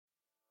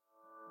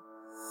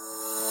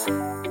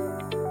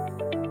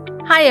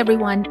Hi,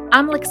 everyone.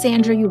 I'm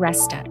Alexandra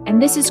Uresta,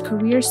 and this is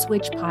Career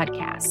Switch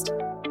Podcast.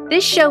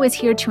 This show is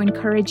here to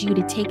encourage you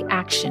to take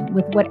action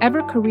with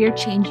whatever career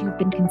change you've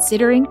been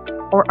considering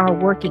or are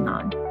working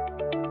on.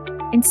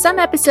 In some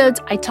episodes,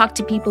 I talk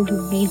to people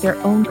who've made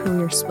their own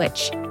career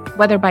switch,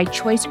 whether by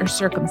choice or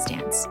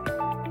circumstance.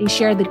 They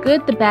share the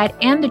good, the bad,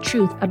 and the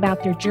truth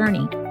about their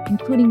journey,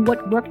 including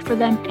what worked for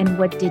them and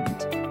what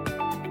didn't.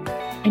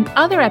 In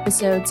other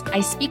episodes, I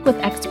speak with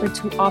experts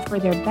who offer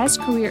their best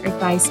career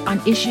advice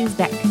on issues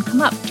that can come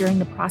up during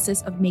the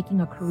process of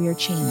making a career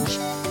change.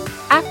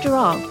 After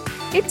all,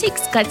 it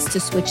takes guts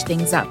to switch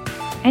things up,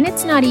 and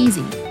it's not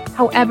easy.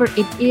 However,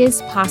 it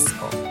is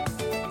possible.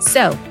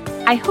 So,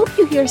 I hope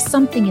you hear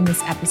something in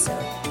this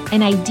episode,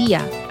 an idea,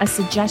 a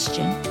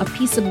suggestion, a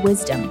piece of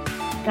wisdom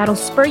that'll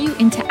spur you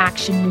into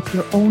action with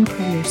your own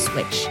career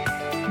switch,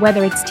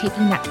 whether it's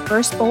taking that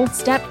first bold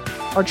step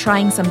or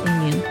trying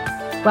something new.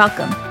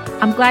 Welcome.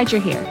 I'm glad you're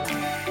here.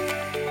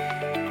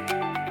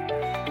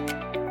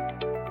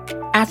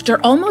 After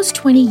almost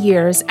 20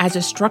 years as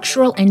a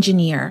structural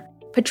engineer,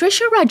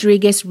 Patricia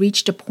Rodriguez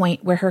reached a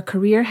point where her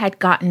career had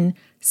gotten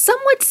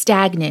somewhat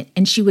stagnant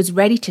and she was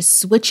ready to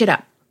switch it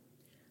up.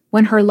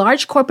 When her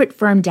large corporate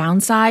firm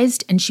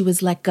downsized and she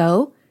was let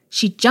go,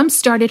 she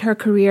jump-started her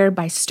career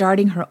by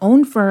starting her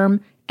own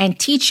firm and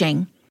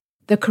teaching,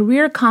 the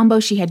career combo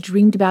she had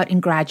dreamed about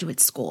in graduate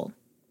school.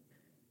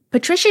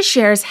 Patricia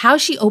shares how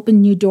she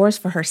opened new doors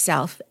for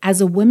herself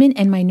as a women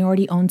and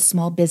minority-owned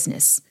small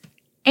business,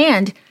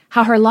 and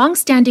how her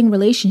long-standing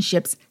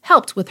relationships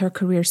helped with her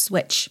career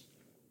switch.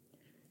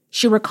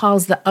 She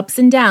recalls the ups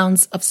and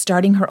downs of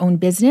starting her own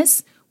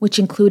business, which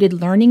included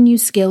learning new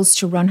skills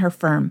to run her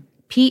firm,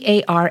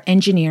 PAR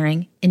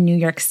Engineering, in New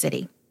York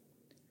City.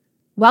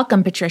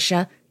 Welcome,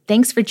 Patricia.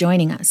 Thanks for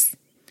joining us.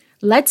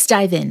 Let's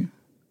dive in.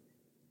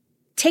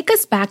 Take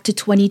us back to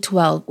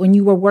 2012 when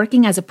you were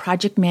working as a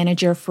project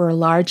manager for a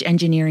large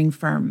engineering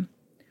firm.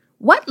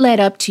 What led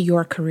up to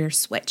your career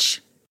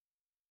switch?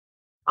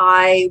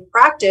 I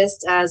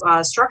practiced as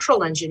a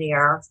structural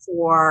engineer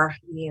for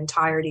the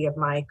entirety of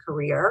my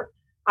career.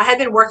 I had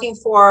been working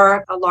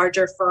for a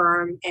larger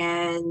firm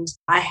and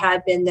I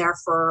had been there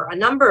for a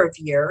number of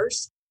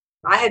years.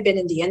 I had been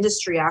in the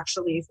industry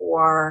actually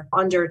for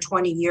under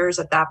 20 years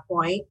at that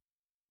point.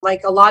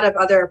 Like a lot of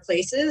other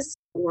places,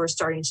 were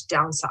starting to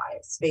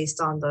downsize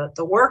based on the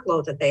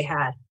workload that they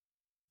had.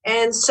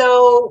 And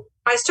so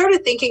I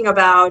started thinking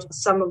about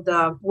some of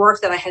the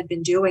work that I had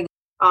been doing.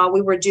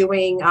 We were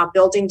doing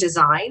building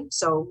design,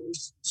 so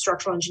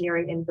structural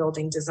engineering in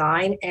building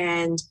design.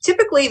 And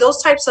typically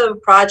those types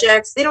of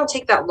projects, they don't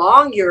take that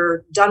long.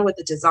 You're done with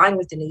the design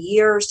within a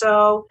year or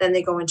so. Then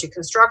they go into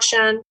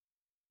construction.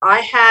 I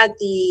had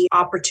the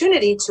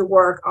opportunity to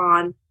work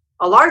on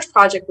a large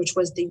project, which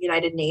was the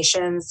United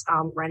Nations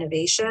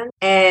renovation.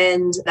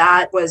 And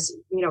that was,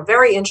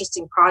 very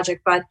interesting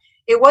project, but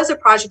it was a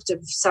project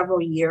of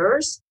several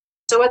years.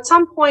 So at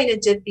some point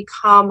it did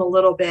become a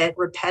little bit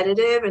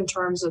repetitive in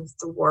terms of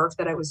the work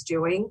that I was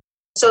doing.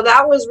 So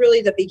that was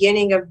really the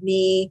beginning of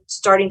me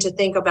starting to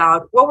think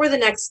about what were the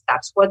next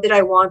steps? What did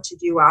I want to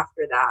do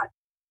after that?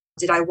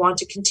 Did I want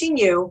to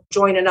continue,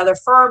 join another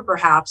firm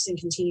perhaps, and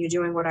continue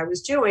doing what I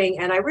was doing?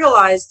 And I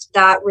realized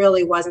that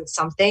really wasn't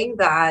something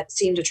that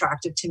seemed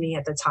attractive to me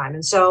at the time.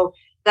 And so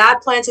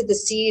that planted the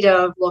seed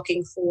of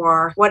looking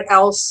for what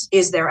else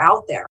is there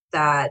out there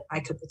that I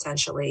could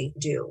potentially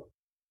do.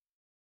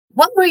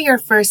 What were your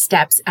first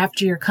steps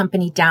after your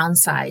company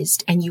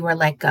downsized and you were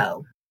let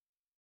go?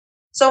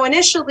 So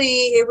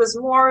initially, it was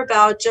more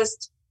about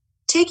just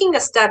taking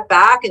a step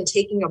back and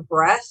taking a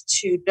breath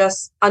to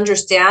just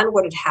understand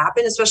what had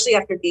happened, especially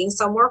after being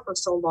somewhere for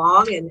so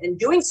long and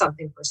doing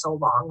something for so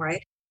long,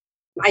 right?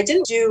 I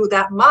didn't do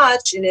that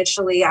much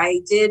initially.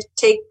 I did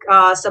take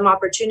some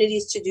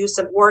opportunities to do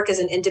some work as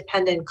an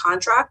independent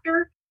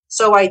contractor.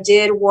 So I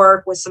did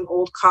work with some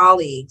old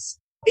colleagues,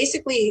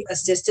 basically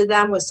assisted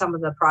them with some of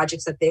the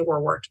projects that they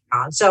were working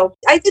on. So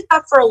I did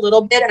that for a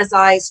little bit as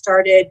I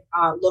started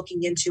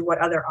looking into what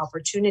other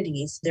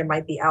opportunities there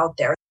might be out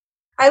there.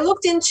 I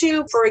looked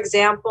into, for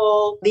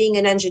example, being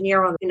an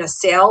engineer in a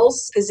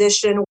sales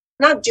position,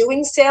 not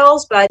doing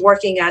sales, but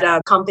working at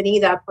a company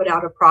that put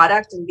out a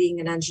product and being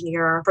an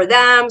engineer for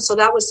them. So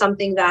that was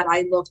something that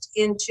I looked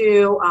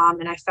into,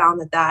 and I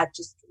found that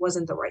just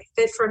wasn't the right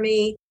fit for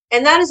me.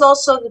 And that is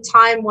also the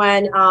time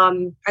when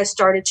I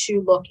started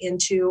to look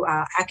into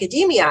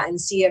academia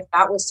and see if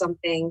that was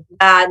something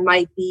that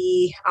might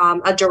be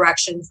a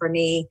direction for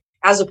me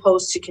as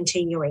opposed to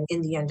continuing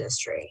in the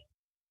industry.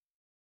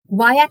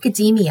 Why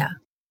academia?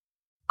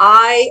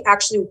 I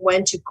actually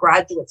went to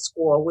graduate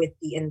school with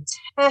the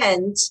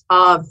intent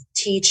of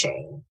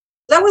teaching.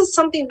 That was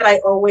something that I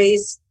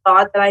always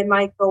thought that I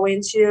might go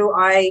into.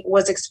 I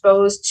was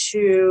exposed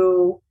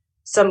to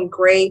some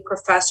great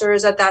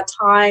professors at that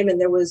time, and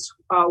there was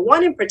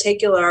one in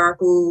particular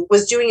who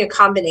was doing a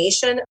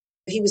combination.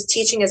 He was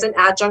teaching as an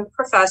adjunct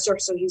professor,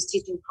 so he was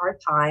teaching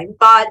part-time,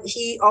 but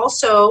he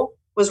also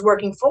was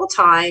working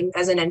full-time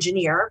as an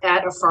engineer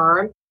at a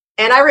firm.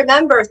 And I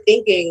remember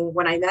thinking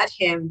when I met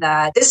him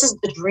that this is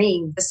the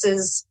dream. This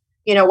is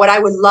what I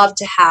would love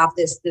to have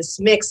this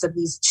mix of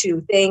these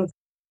two things.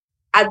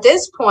 At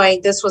this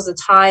point, this was a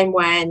time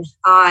when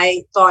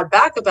I thought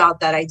back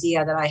about that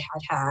idea that I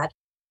had.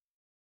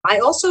 I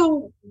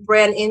also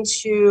ran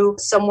into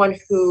someone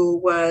who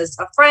was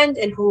a friend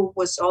and who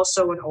was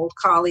also an old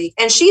colleague,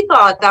 and she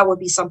thought that would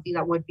be something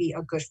that would be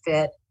a good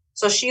fit.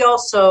 So she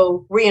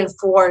also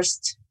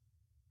reinforced,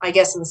 I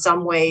guess, in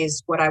some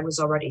ways, what I was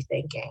already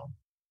thinking.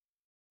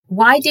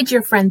 Why did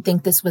your friend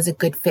think this was a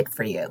good fit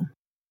for you?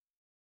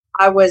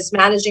 I was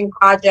managing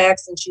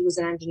projects and she was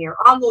an engineer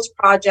on those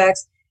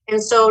projects.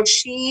 And so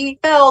she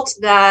felt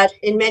that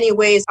in many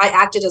ways I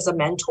acted as a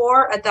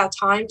mentor at that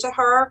time to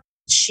her.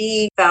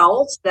 She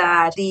felt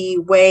that the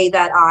way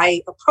that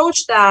I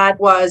approached that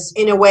was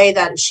in a way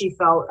that she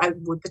felt I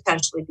would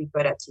potentially be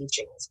good at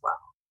teaching as well.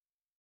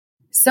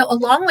 So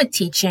along with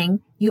teaching,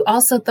 you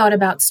also thought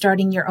about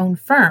starting your own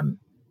firm.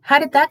 How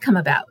did that come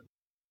about?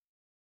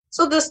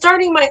 So the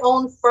starting my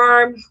own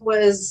firm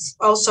was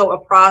also a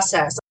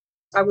process.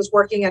 I was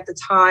working at the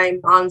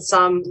time on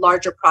some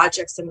larger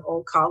projects an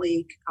old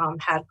colleague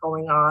had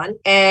going on.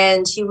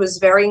 And he was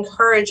very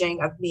encouraging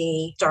of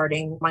me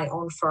starting my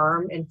own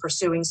firm and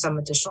pursuing some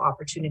additional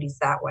opportunities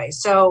that way.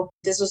 So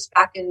this was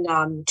back in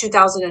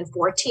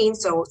 2014.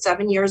 So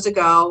 7 years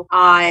ago,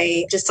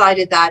 I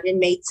decided that it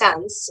made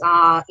sense.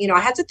 I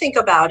had to think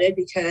about it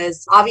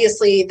because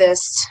obviously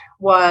this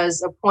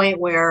was a point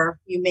where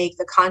you make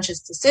the conscious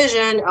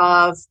decision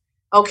of,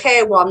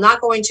 okay, well, I'm not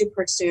going to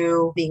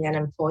pursue being an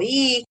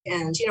employee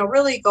and,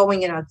 really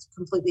going in a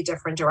completely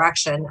different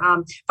direction.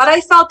 But I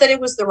felt that it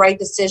was the right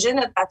decision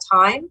at that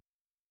time.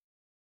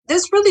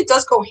 This really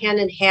does go hand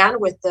in hand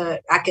with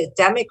the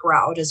academic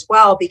route as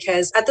well,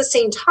 because at the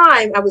same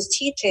time, I was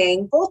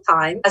teaching full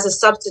time as a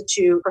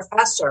substitute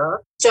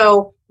professor.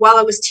 So while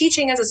I was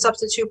teaching as a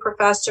substitute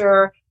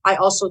professor, I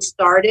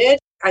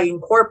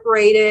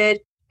incorporated,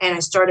 and I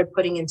started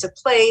putting into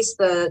place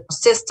the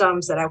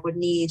systems that I would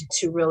need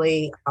to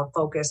really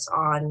focus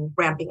on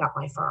ramping up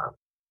my firm.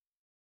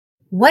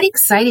 What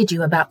excited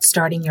you about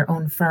starting your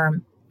own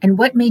firm, and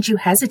what made you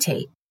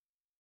hesitate?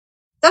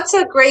 That's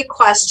a great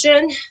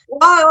question.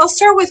 Well, I'll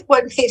start with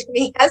what made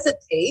me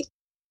hesitate.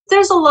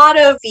 There's a lot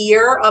of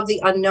fear of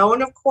the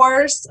unknown, of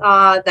course,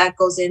 that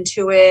goes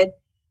into it.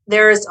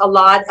 There's a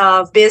lot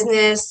of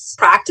business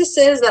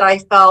practices that I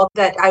felt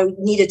that I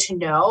needed to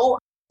know.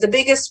 The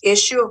biggest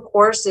issue, of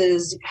course,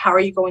 is how are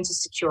you going to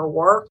secure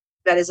work?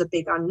 That is a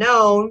big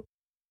unknown.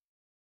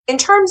 In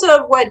terms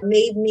of what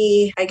made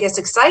me, I guess,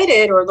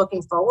 excited or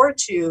looking forward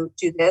to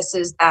this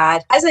is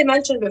that, as I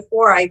mentioned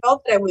before, I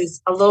felt that I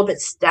was a little bit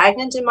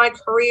stagnant in my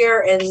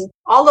career. And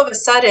all of a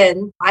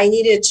sudden, I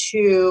needed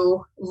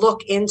to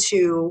look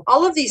into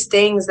all of these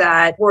things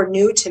that were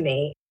new to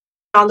me.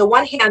 On the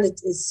one hand, it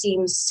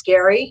seems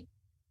scary.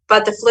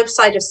 But the flip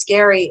side of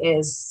scary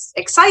is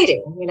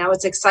exciting.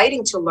 It's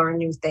exciting to learn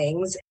new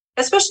things,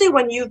 especially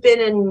when you've been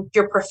in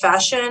your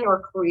profession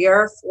or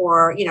career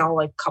for,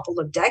 like a couple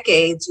of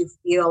decades. You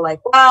feel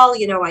like, well,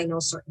 I know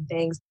certain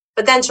things.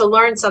 But then to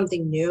learn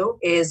something new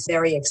is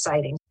very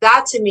exciting.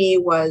 That to me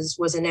was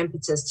an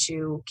impetus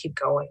to keep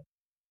going.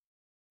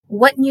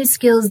 What new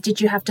skills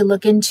did you have to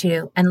look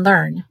into and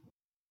learn?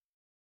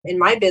 In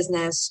my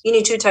business, you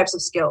need two types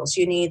of skills.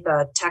 You need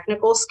the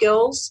technical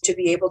skills to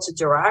be able to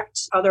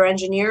direct other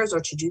engineers or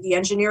to do the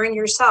engineering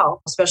yourself,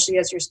 especially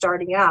as you're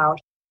starting out.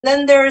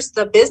 Then there's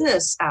the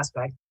business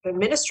aspect, the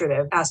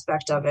administrative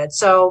aspect of it.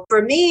 So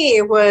for me,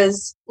 it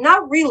was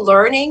not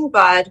relearning,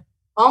 but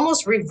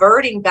almost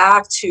reverting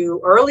back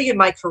to early in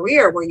my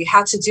career where you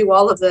had to do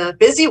all of the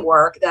busy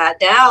work that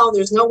now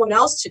there's no one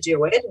else to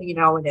do it,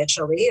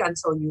 initially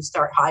until you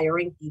start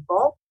hiring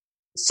people.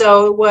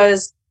 So it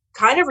was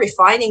kind of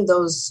refining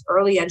those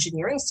early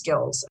engineering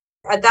skills.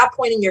 At that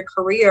point in your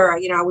career,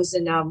 I was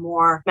in a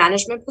more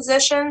management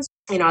positions,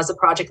 as a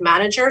project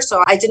manager.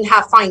 So I didn't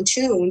have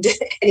fine-tuned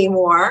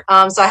anymore.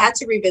 So I had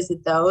to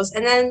revisit those.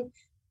 And then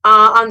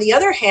on the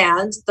other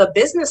hand, the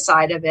business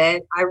side of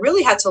it, I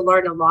really had to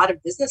learn a lot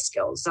of business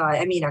skills.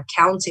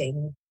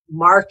 Accounting,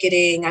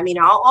 marketing,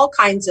 all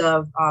kinds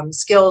of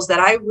skills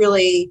that I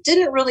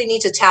didn't really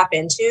need to tap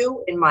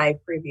into in my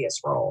previous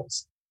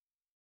roles.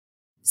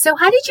 So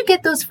how did you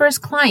get those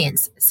first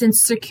clients,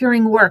 since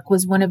securing work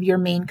was one of your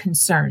main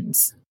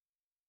concerns?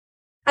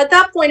 At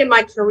that point in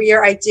my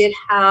career, I did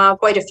have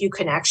quite a few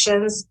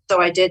connections. So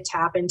I did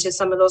tap into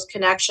some of those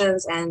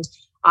connections and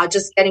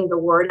just getting the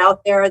word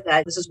out there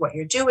that this is what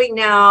you're doing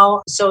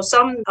now. So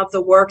some of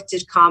the work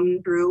did come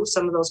through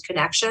some of those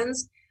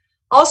connections.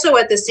 Also,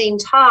 at the same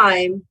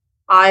time,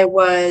 I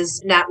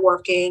was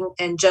networking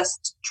and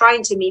just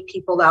trying to meet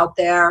people out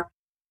there.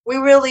 We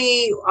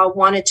really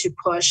wanted to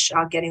push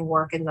getting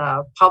work in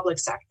the public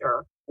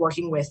sector,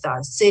 working with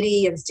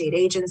city and state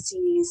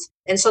agencies.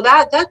 And so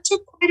that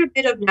took quite a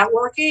bit of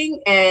networking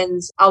and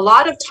a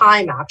lot of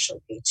time,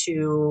 actually,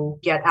 to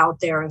get out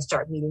there and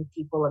start meeting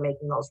people and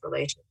making those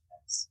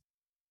relationships.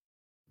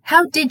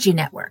 How did you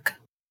network?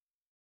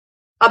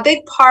 A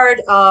big part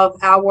of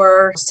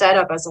our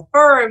setup as a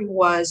firm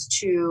was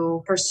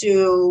to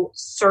pursue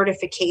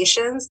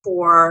certifications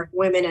for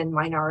women and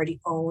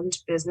minority-owned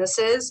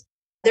businesses.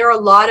 There are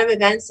a lot of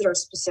events that are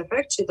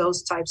specific to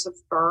those types of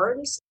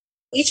firms.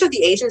 Each of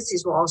the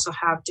agencies will also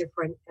have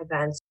different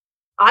events.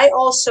 I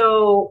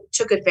also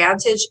took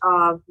advantage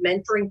of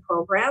mentoring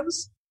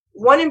programs.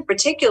 One in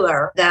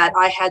particular that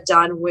I had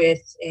done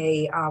with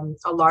a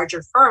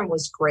larger firm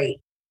was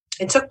great.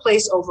 It took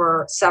place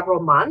over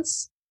several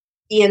months.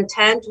 The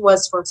intent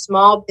was for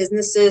small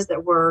businesses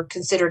that were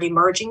considered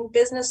emerging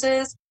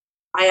businesses.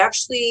 I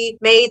actually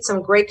made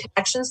some great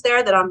connections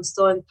there that I'm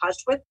still in touch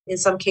with. In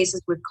some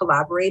cases, we've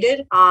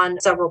collaborated on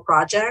several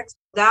projects.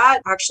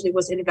 That actually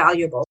was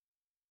invaluable.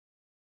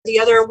 The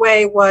other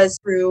way was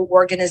through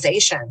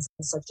organizations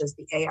such as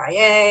the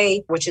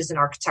AIA, which is an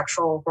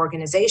architectural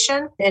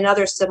organization, and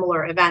other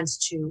similar events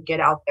to get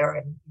out there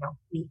and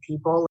meet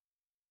people.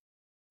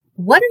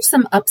 What are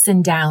some ups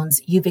and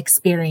downs you've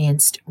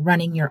experienced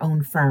running your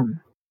own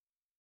firm?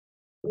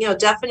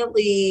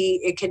 Definitely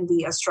it can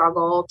be a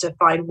struggle to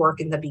find work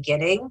in the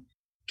beginning,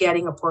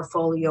 getting a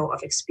portfolio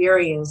of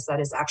experience that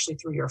is actually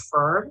through your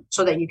firm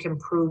so that you can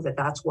prove that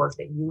that's work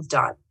that you've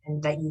done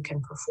and that you can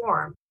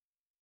perform.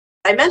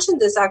 I mentioned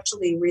this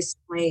actually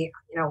recently,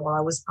 while I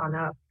was on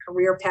a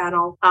career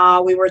panel.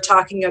 We were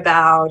talking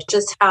about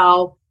just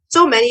how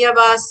so many of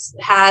us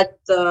had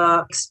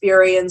the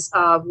experience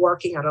of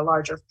working at a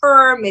larger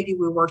firm. Maybe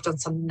we worked on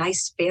some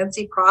nice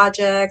fancy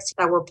projects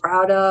that we're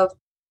proud of.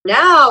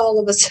 Now,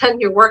 all of a sudden,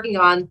 you're working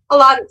on a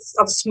lot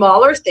of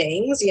smaller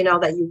things,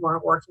 that you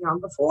weren't working on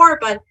before,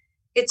 but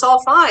it's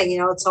all fine.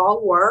 It's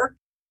all work.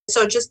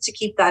 So just to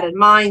keep that in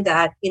mind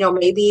that,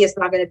 maybe it's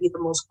not going to be the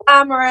most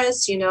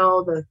glamorous,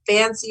 the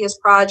fanciest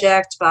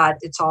project, but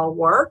it's all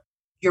work.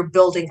 You're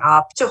building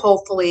up to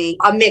hopefully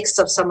a mix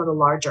of some of the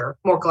larger,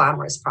 more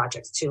glamorous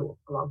projects too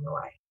along the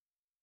way.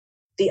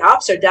 The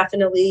ups are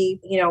definitely,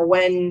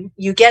 when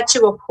you get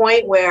to a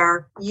point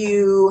where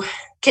you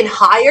can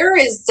hire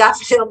is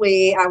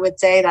definitely, I would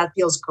say that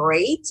feels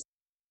great.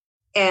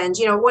 And,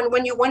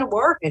 when you win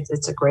work,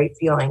 it's a great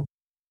feeling.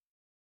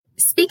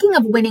 Speaking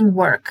of winning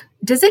work,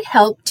 does it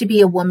help to be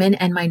a woman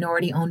and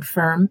minority-owned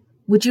firm?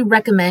 Would you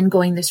recommend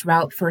going this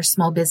route for a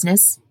small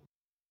business?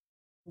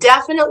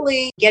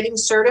 Definitely getting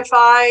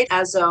certified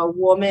as a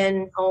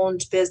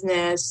woman-owned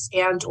business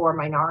and or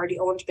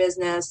minority-owned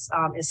business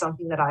is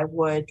something that I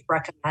would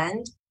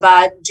recommend,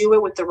 but do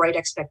it with the right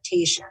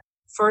expectation.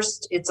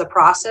 First, it's a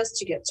process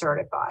to get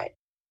certified.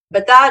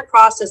 But that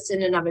process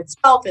in and of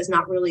itself is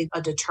not really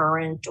a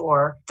deterrent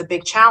or the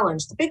big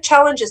challenge. The big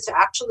challenge is to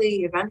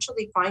actually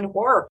eventually find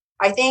work.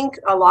 I think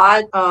a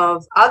lot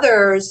of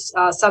others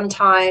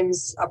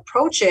sometimes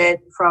approach it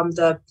from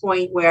the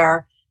point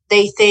where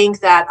they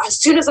think that as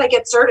soon as I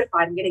get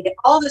certified, I'm going to get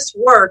all this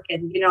work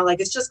and,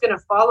 it's just going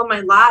to fall in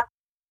my lap.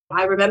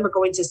 I remember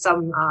going to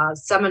some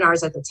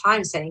seminars at the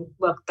time saying,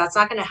 look, that's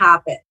not going to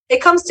happen.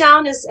 It comes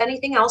down as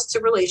anything else to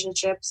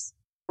relationships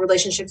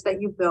that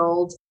you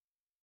build.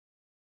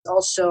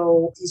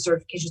 Also, these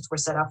certifications were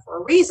set up for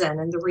a reason.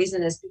 And the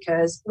reason is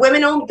because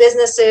women-owned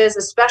businesses,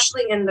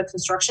 especially in the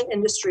construction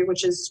industry,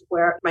 which is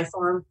where my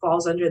firm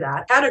falls under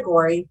that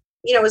category,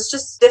 it's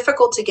just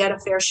difficult to get a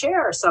fair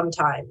share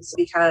sometimes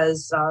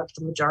because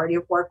the majority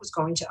of work was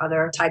going to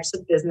other types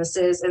of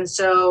businesses. And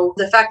so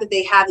the fact that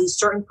they have these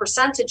certain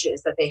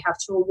percentages that they have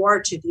to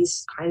award to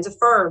these kinds of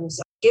firms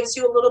gives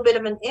you a little bit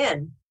of an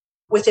in.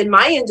 Within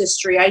my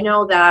industry, I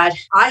know that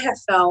I have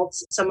felt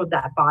some of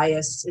that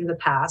bias in the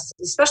past,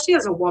 especially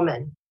as a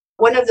woman.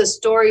 One of the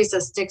stories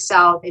that sticks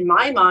out in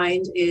my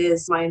mind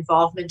is my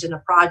involvement in a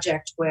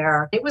project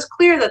where it was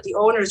clear that the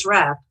owner's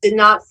rep did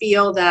not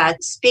feel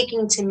that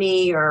speaking to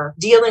me or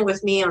dealing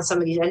with me on some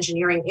of these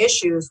engineering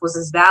issues was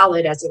as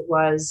valid as it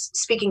was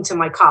speaking to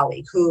my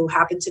colleague, who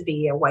happened to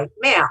be a white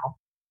male.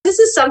 This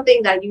is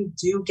something that you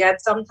do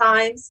get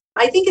sometimes.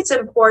 I think it's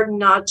important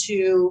not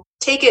to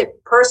take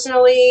it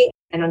personally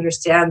and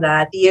understand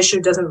that the issue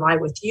doesn't lie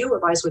with you,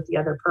 it lies with the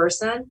other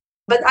person.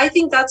 But I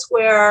think that's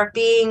where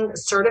being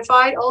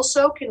certified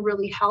also can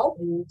really help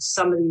in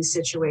some of these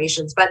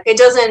situations, but it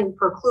doesn't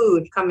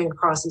preclude coming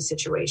across these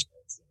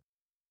situations.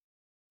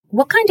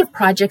 What kind of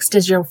projects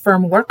does your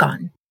firm work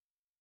on?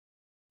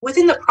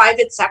 Within the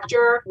private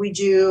sector, we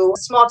do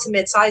small to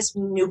mid-sized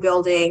new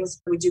buildings.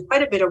 We do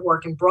quite a bit of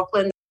work in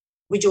Brooklyn.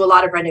 We do a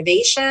lot of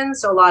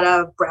renovations, a lot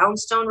of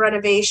brownstone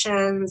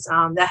renovations.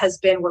 That has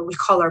been what we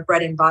call our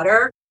bread and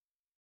butter.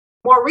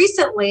 More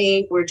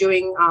recently, we're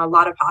doing a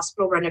lot of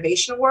hospital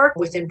renovation work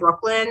within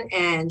Brooklyn,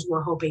 and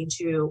we're hoping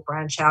to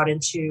branch out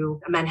into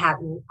a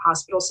Manhattan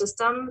hospital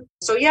system.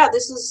 So yeah,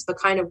 this is the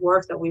kind of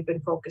work that we've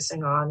been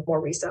focusing on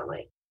more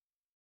recently.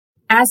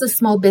 As a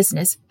small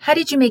business, how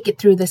did you make it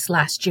through this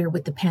last year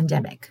with the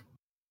pandemic?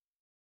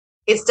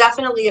 It's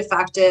definitely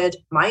affected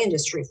my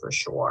industry for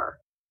sure.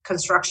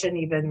 Construction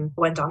even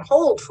went on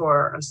hold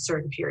for a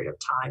certain period of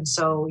time.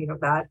 So,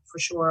 that for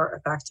sure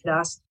affected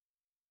us.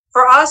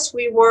 For us,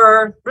 we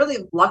were really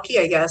lucky,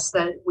 I guess,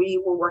 that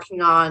we were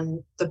working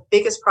on the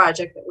biggest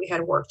project that we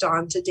had worked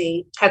on to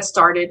date, had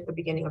started at the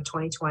beginning of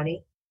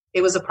 2020.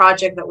 It was a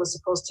project that was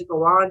supposed to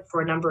go on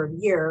for a number of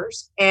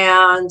years,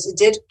 and it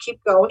did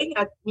keep going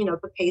at,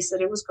 the pace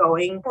that it was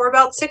going for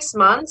about 6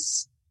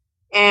 months.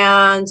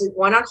 and it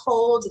went on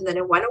hold and then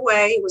it went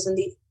away. It was in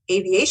the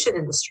aviation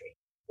industry.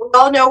 We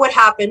all know what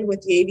happened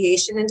with the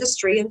aviation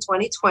industry in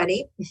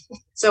 2020.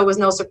 So it was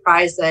no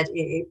surprise that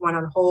it went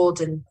on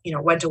hold and,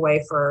 went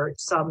away for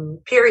some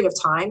period of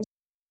time.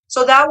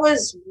 So that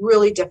was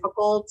really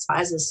difficult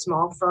as a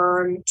small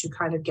firm to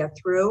kind of get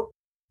through.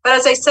 But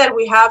as I said,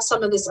 we have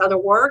some of this other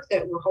work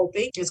that we're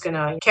hoping is going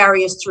to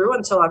carry us through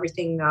until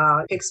everything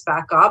picks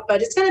back up.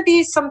 But it's going to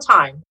be some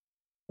time.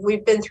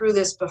 We've been through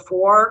this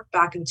before,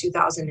 back in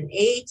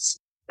 2008.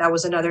 That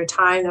was another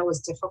time that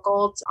was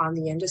difficult on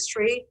the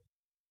industry.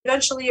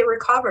 Eventually it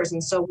recovers.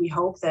 And so we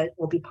hope that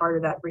we'll be part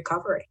of that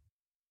recovery.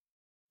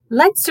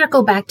 Let's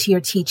circle back to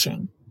your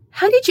teaching.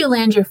 How did you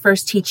land your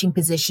first teaching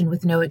position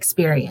with no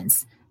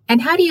experience?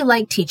 And how do you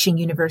like teaching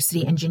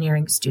university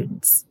engineering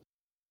students?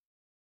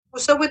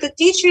 So with the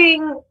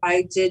teaching,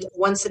 I did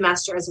one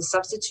semester as a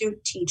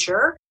substitute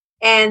teacher.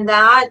 And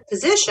that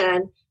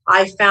position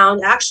I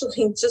found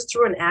actually just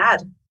through an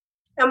ad.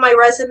 On my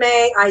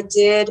resume, I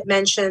did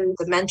mention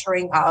the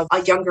mentoring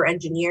of younger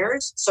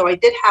engineers. So I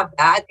did have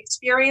that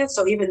experience.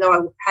 So even though I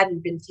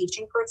hadn't been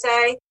teaching per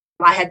se,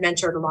 I had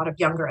mentored a lot of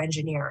younger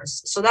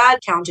engineers. So that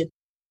counted.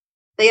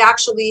 They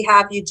actually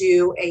have you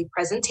do a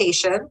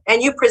presentation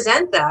and you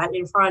present that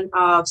in front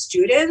of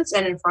students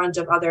and in front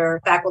of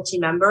other faculty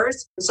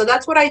members. So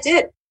that's what I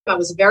did. I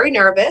was very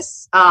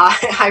nervous.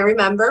 I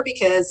remember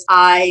because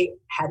I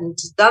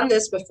hadn't done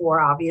this before,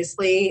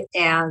 obviously,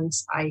 and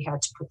I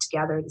had to put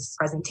together this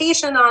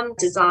presentation on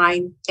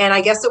design. And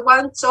I guess it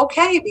went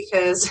okay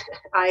because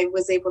I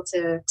was able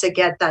to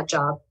get that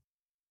job.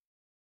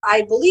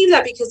 I believe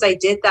that because I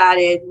did that,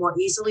 it more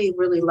easily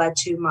really led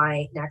to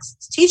my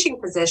next teaching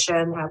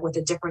position with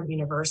a different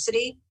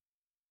university.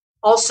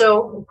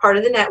 Also, part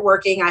of the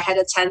networking, I had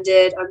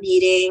attended a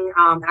meeting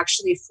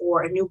actually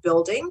for a new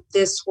building.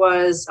 This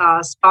was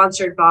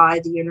sponsored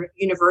by the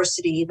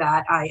university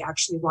that I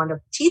actually wound up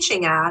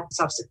teaching at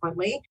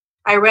subsequently.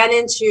 I ran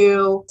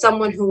into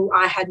someone who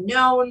I had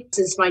known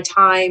since my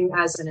time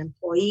as an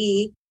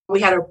employee.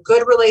 We had a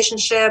good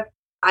relationship.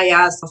 I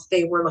asked if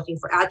they were looking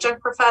for adjunct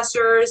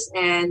professors,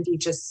 and he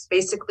just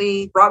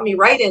basically brought me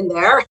right in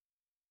there.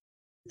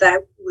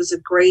 That was a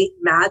great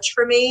match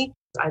for me.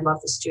 I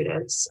love the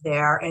students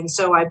there. And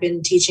so I've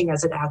been teaching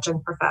as an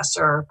adjunct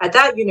professor at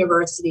that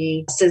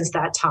university since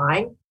that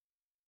time.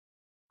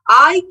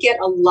 I get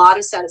a lot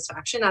of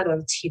satisfaction out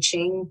of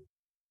teaching.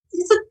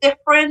 It's a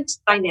different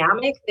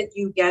dynamic that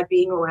you get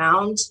being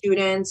around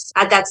students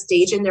at that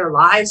stage in their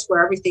lives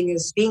where everything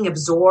is being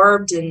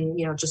absorbed and,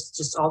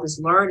 just all this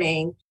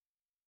learning.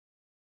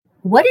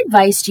 What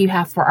advice do you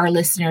have for our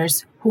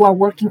listeners who are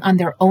working on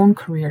their own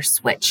career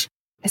switch,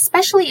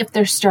 especially if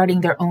they're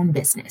starting their own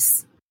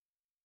business?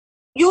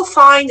 You'll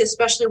find,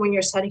 especially when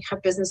you're setting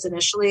up business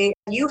initially,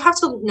 you have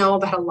to know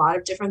about a lot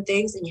of different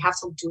things and you have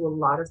to do a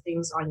lot of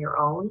things on your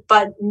own,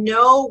 but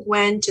know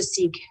when to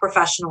seek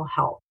professional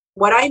help.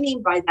 What I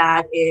mean by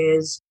that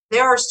is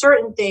there are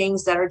certain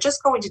things that are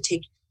just going to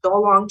take so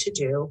long to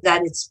do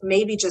that it's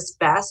maybe just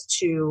best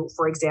to,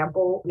 for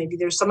example, maybe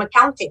there's some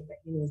accounting that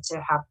you need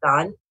to have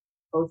done.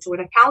 Go to an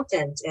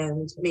accountant,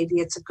 and maybe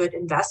it's a good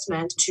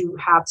investment to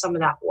have some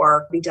of that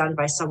work be done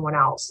by someone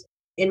else.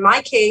 In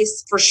my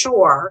case, for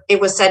sure,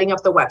 it was setting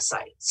up the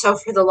website. So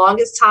for the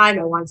longest time,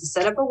 I wanted to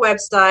set up a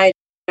website.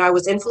 I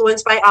was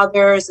influenced by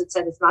others that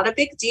said, it's not a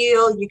big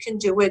deal. You can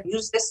do it.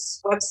 Use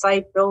this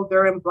website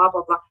builder and blah,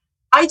 blah, blah.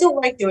 I don't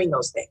like doing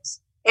those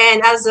things.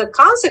 And as a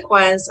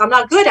consequence, I'm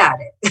not good at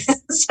it.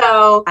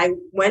 So I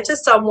went to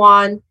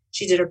someone.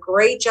 She did a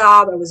great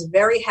job. I was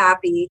very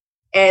happy.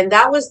 And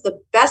that was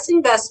the best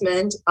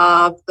investment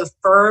of the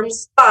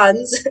firm's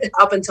funds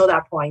up until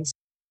that point.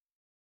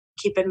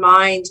 Keep in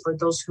mind, for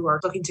those who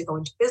are looking to go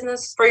into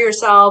business for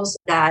yourselves,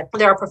 that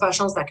there are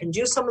professionals that can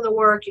do some of the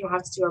work. You don't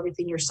have to do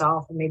everything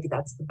yourself, and maybe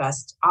that's the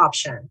best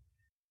option.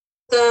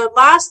 The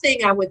last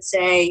thing I would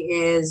say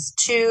is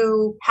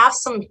to have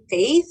some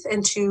faith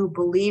and to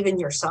believe in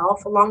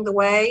yourself along the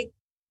way.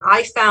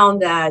 I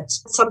found that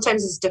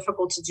sometimes it's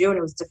difficult to do, and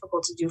it was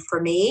difficult to do for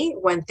me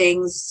when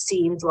things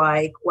seemed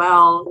like,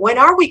 well, when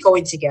are we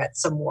going to get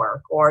some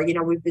work? Or,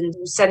 we've been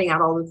sending out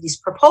all of these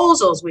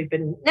proposals. We've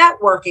been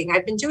networking.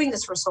 I've been doing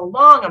this for so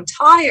long. I'm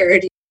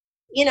tired.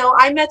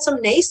 I met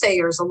some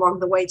naysayers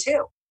along the way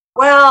too.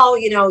 Well,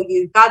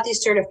 you got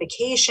these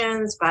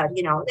certifications, but,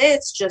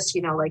 it's just,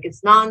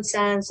 it's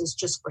nonsense. It's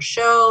just for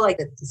show. Like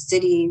the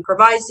city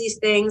provides these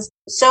things.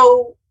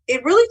 So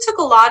it really took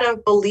a lot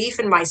of belief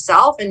in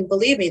myself. And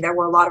believe me, there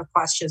were a lot of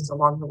questions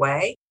along the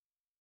way.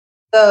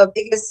 The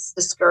biggest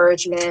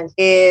discouragement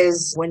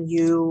is when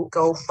you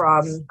go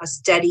from a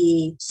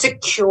steady,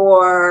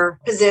 secure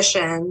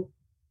position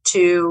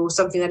to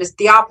something that is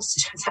the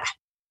opposite of that.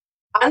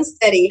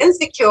 Unsteady,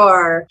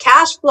 insecure.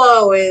 Cash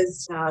flow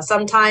is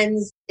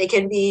sometimes it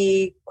can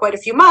be quite a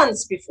few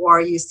months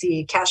before you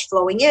see cash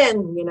flowing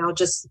in,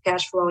 just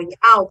cash flowing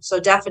out.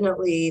 So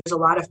definitely there's a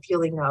lot of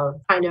feeling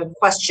of kind of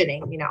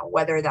questioning,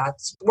 whether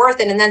that's worth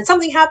it. And then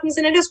something happens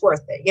and it is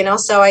worth it,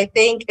 So I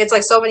think it's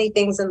like so many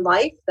things in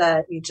life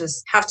that you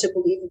just have to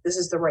believe that this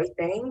is the right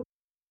thing.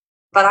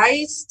 But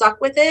I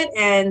stuck with it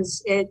and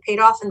it paid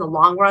off in the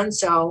long run.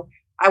 So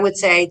I would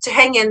say to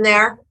hang in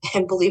there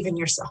and believe in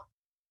yourself.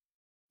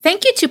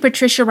 Thank you to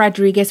Patricia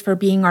Rodriguez for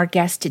being our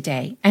guest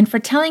today and for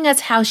telling us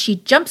how she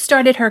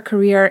jump-started her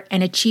career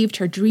and achieved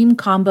her dream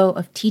combo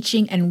of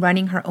teaching and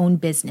running her own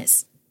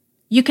business.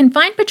 You can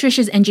find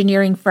Patricia's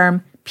engineering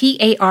firm,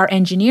 PAR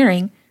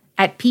Engineering,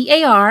 at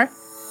par-eng.com.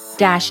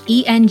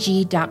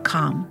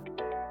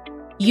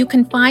 You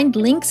can find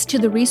links to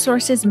the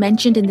resources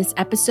mentioned in this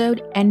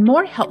episode and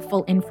more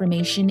helpful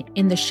information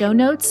in the show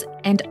notes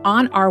and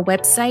on our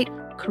website,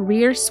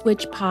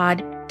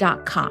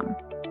 careerswitchpod.com.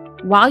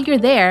 While you're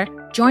there,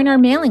 join our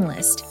mailing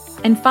list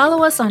and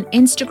follow us on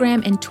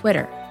Instagram and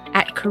Twitter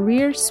at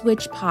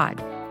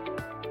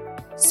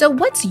CareerSwitchPod. So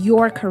what's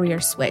your career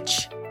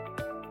switch?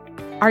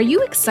 Are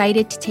you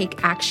excited to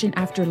take action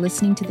after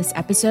listening to this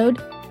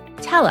episode?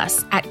 Tell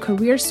us at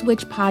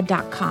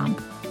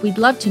CareerSwitchPod.com. We'd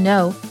love to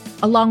know,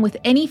 along with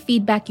any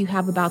feedback you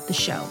have about the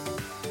show.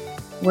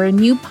 We're a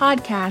new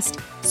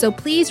podcast, so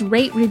please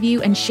rate,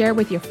 review, and share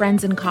with your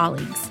friends and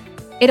colleagues.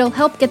 It'll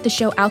help get the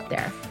show out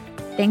there.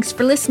 Thanks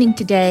for listening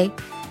today.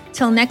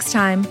 Till next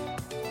time.